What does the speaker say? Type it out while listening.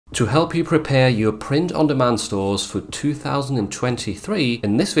To help you prepare your print-on-demand stores for 2023,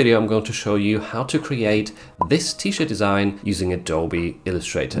 in this video I'm going to show you how to create this t-shirt design using Adobe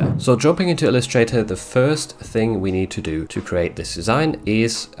Illustrator. So jumping into Illustrator, the first thing we need to do to create this design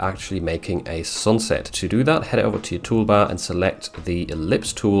is actually making a sunset. To do that, head over to your toolbar and select the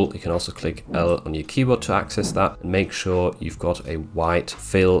ellipse tool. You can also click L on your keyboard to access that, and make sure you've got a white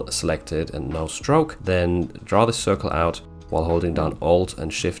fill selected and no stroke. Then draw this circle out while holding down Alt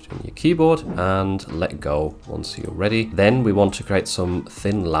and Shift on your keyboard and let go once you're ready. Then we want to create some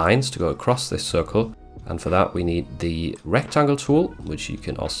thin lines to go across this circle. And for that, we need the rectangle tool, which you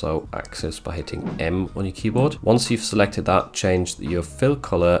can also access by hitting M on your keyboard. Once you've selected that, change your fill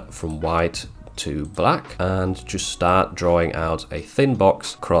color from white to black and just start drawing out a thin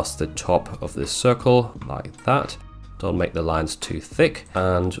box across the top of this circle like that. Don't make the lines too thick,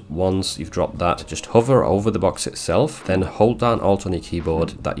 and once you've dropped that, just hover over the box itself, then hold down Alt on your keyboard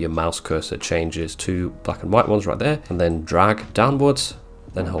that your mouse cursor changes to black and white ones right there, and then drag downwards,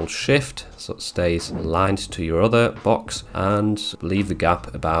 then hold Shift so it stays aligned to your other box, and leave the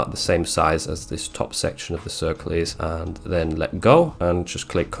gap about the same size as this top section of the circle is, and then let go and just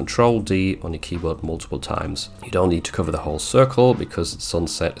click Ctrl D on your keyboard multiple times. You don't need to cover the whole circle because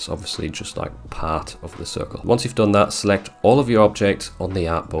sunset is obviously just like part of the circle. Once you've done that, select all of your objects on the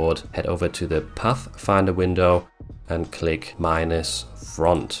artboard, head over to the Pathfinder window and click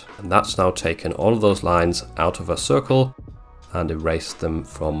 -front, and that's now taken all of those lines out of our circle and erase them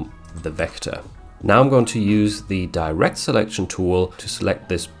from the vector. Now I'm going to use the direct selection tool to select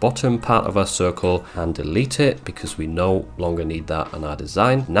this bottom part of our circle and delete it because we no longer need that in our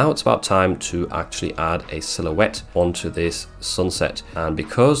design. Now it's about time to actually add a silhouette onto this sunset. And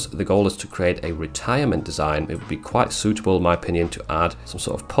because the goal is to create a retirement design, it would be quite suitable, in my opinion, to add some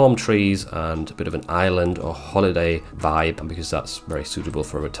sort of palm trees and a bit of an island or holiday vibe, because that's very suitable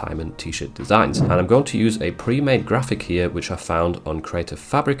for retirement t-shirt designs. And I'm going to use a pre-made graphic here, which I found on Creative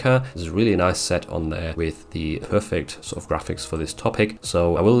Fabrica. There's a really nice set on there with the perfect sort of graphics for this topic.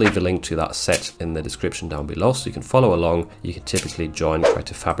 So I will leave a link to that set in the description down below so you can follow along. You can typically join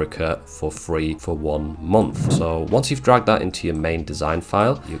Creative Fabrica for free for 1 month. So once you've dragged that into your main design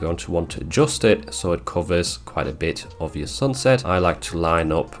file, you're going to want to adjust it so it covers quite a bit of your sunset. I like to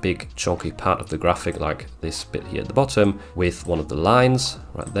line up a big chunky part of the graphic like this bit here at the bottom with one of the lines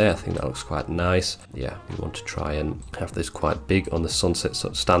right there. I think that looks quite nice. Yeah, we want to try and have this quite big on the sunset so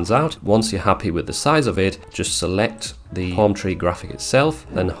it stands out. Once you're happy with the size of it, just select the palm tree graphic itself,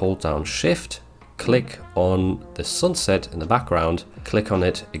 then hold down Shift, click on the sunset in the background, click on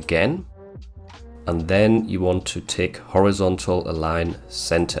it again, and then you want to tick horizontal align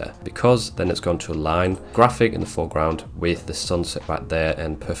center, because then it's going to align graphic in the foreground with the sunset right there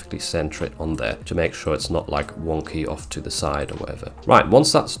and perfectly center it on there to make sure it's not like wonky off to the side or whatever. Right,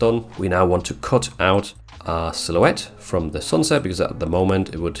 once that's done, we now want to cut out our silhouette from the sunset, because at the moment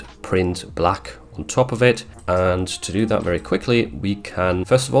it would print black on top of it. And to do that very quickly, we can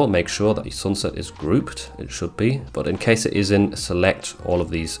first of all make sure that the sunset is grouped. It should be, but in case it isn't, select all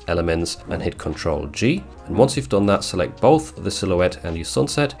of these elements and hit Ctrl G. And once you've done that, select both the silhouette and your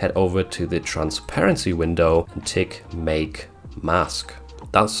sunset, head over to the transparency window and tick Make Mask.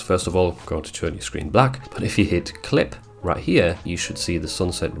 That's first of all going to turn your screen black, but if you hit Clip right here, you should see the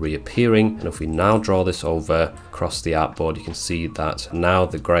sunset reappearing. And if we now draw this over across the artboard, you can see that now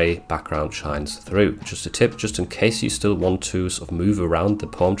the grey background shines through. Just a tip, just in case you still want to sort of move around the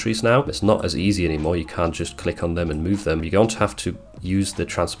palm trees now, it's not as easy anymore. You can't just click on them and move them. You're going to have to use the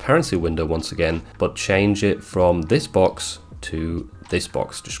transparency window once again, but change it from this box to this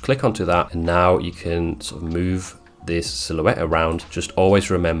box. Just click onto that, and now you can sort of move this silhouette around. Just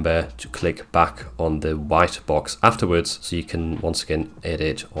always remember to click back on the white box afterwards so you can once again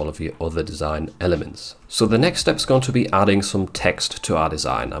edit all of your other design elements. So the next step is going to be adding some text to our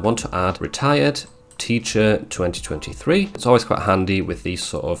design. I want to add retired Teacher 2023. It's always quite handy with these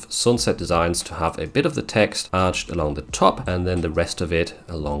sort of sunset designs to have a bit of the text arched along the top and then the rest of it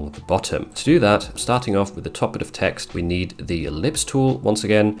along the bottom. To do that, starting off with the top bit of text, we need the ellipse tool. Once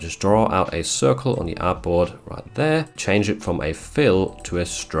again, just draw out a circle on the artboard right there. Change it from a fill to a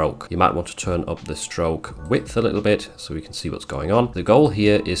stroke. You might want to turn up the stroke width a little bit so we can see what's going on. The goal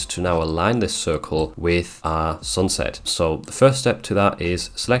here is to now align this circle with our sunset. So the first step to that is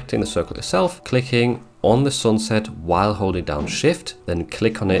selecting the circle itself, clicking on the sunset while holding down Shift, then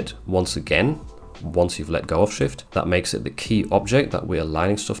click on it once again once you've let go of shift. That makes it the key object that we're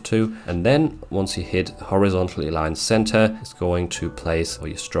aligning stuff to. And then once you hit horizontally align center, it's going to place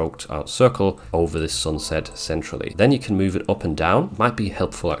your stroked out circle over this sunset centrally. Then you can move it up and down. It might be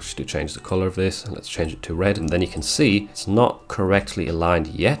helpful actually to change the color of this. Let's change it to red, and then you can see it's not correctly aligned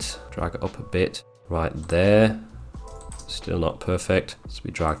yet. Drag it up a bit right there. Still not perfect. It's to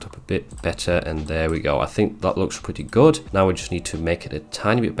be dragged up a bit better, and there we go. I think that looks pretty good. Now we just need to make it a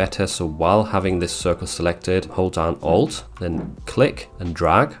tiny bit better. So while having this circle selected, hold down Alt, then click and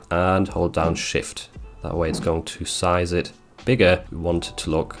drag, and hold down Shift. That way it's going to size it bigger. We want it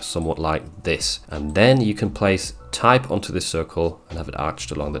to look somewhat like this. And then you can place type onto this circle and have it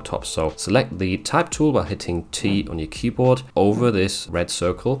arched along the top. So select the type tool by hitting T on your keyboard over this red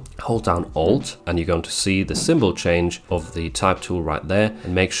circle, hold down Alt, and you're going to see the symbol change of the type tool right there.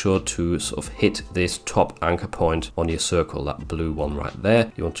 And make sure to sort of hit this top anchor point on your circle, that blue one right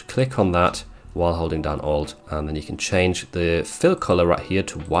there. You want to click on that while holding down Alt, and then you can change the fill color right here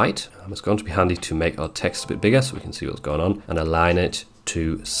to white. It's going to be handy to make our text a bit bigger so we can see what's going on, and align it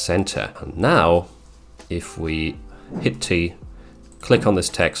to center. And now if we hit T, click on this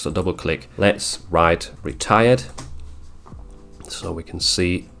text or double click, let's write retired, so we can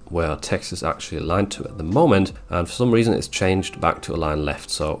see where our text is actually aligned to at the moment. And for some reason it's changed back to align left.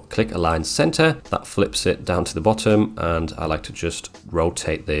 So click align center, that flips it down to the bottom, and I like to just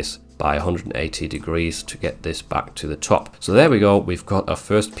rotate this by 180 degrees to get this back to the top. So there we go, we've got our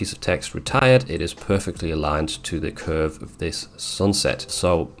first piece of text retired. It is perfectly aligned to the curve of this sunset.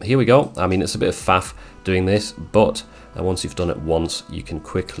 So here we go. I mean, it's a bit of faff doing this, but once you've done it once, you can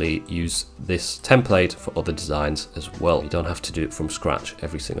quickly use this template for other designs as well. You don't have to do it from scratch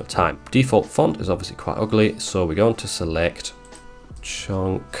every single time. Default font is obviously quite ugly, so we're going to select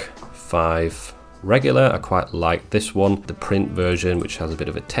Chunk 5 regular. I quite like this one, the print version, which has a bit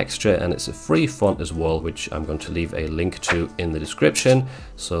of a texture, and it's a free font as well, which I'm going to leave a link to in the description.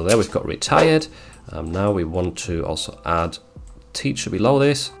 So there we've got retired. Now we want to also add teacher below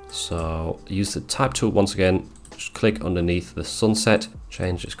this. So use the type tool once again, just click underneath the sunset,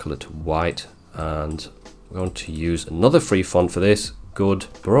 change this color to white, and we're going to use another free font for this, Good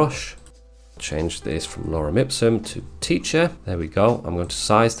Brush. Change this from Lorem Ipsum to teacher. There we go. I'm going to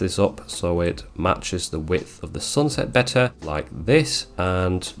size this up so it matches the width of the sunset better, like this,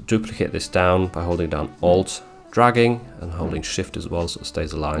 and duplicate this down by holding down Alt, dragging, and holding Shift as well so it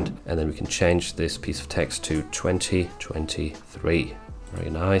stays aligned. And then we can change this piece of text to 2023. Very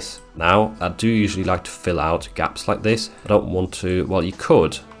nice. Now, I do usually like to fill out gaps like this. I don't want to, well, you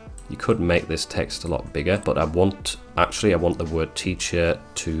could make this text a lot bigger, but I want the word teacher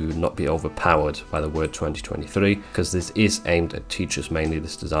to not be overpowered by the word 2023, because this is aimed at teachers mainly,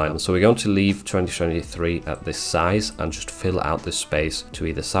 this design. So we're going to leave 2023 at this size and just fill out this space to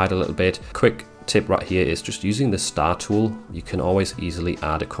either side a little bit. Quick tip right here is just using the star tool. You can always easily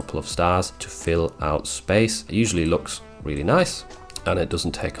add a couple of stars to fill out space. It usually looks really nice, and it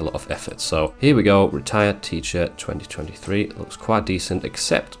doesn't take a lot of effort. So here we go, retired teacher 2023. It looks quite decent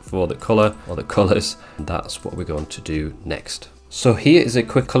except for the color or the colors, and that's what we're going to do next. So here is a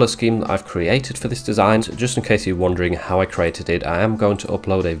quick color scheme that I've created for this design. So just in case you're wondering how I created it, I am going to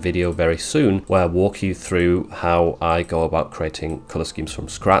upload a video very soon where I walk you through how I go about creating color schemes from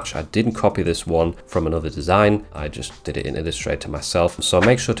scratch. I didn't copy this one from another design. I just did it in Illustrator myself. So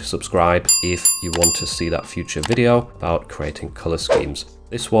make sure to subscribe if you want to see that future video about creating color schemes.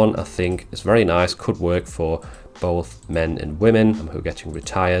 This one I think is very nice, could work for both men and women who are getting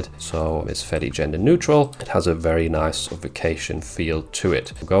retired, so it's fairly gender neutral. It has a very nice sort of vacation feel to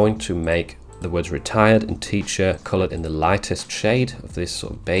it. I'm going to make the words retired and teacher colored in the lightest shade of this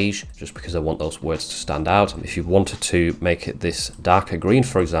sort of beige, just because I want those words to stand out. If you wanted to make it this darker green,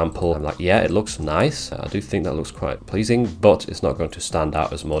 for example, I'm like, yeah, it looks nice. I do think that looks quite pleasing, but it's not going to stand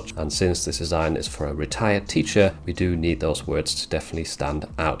out as much. And since this design is for a retired teacher, we do need those words to definitely stand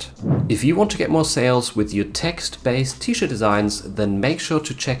out. If you want to get more sales with your text-based t-shirt designs, then make sure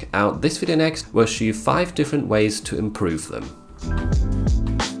to check out this video next, where I show you 5 different ways to improve them.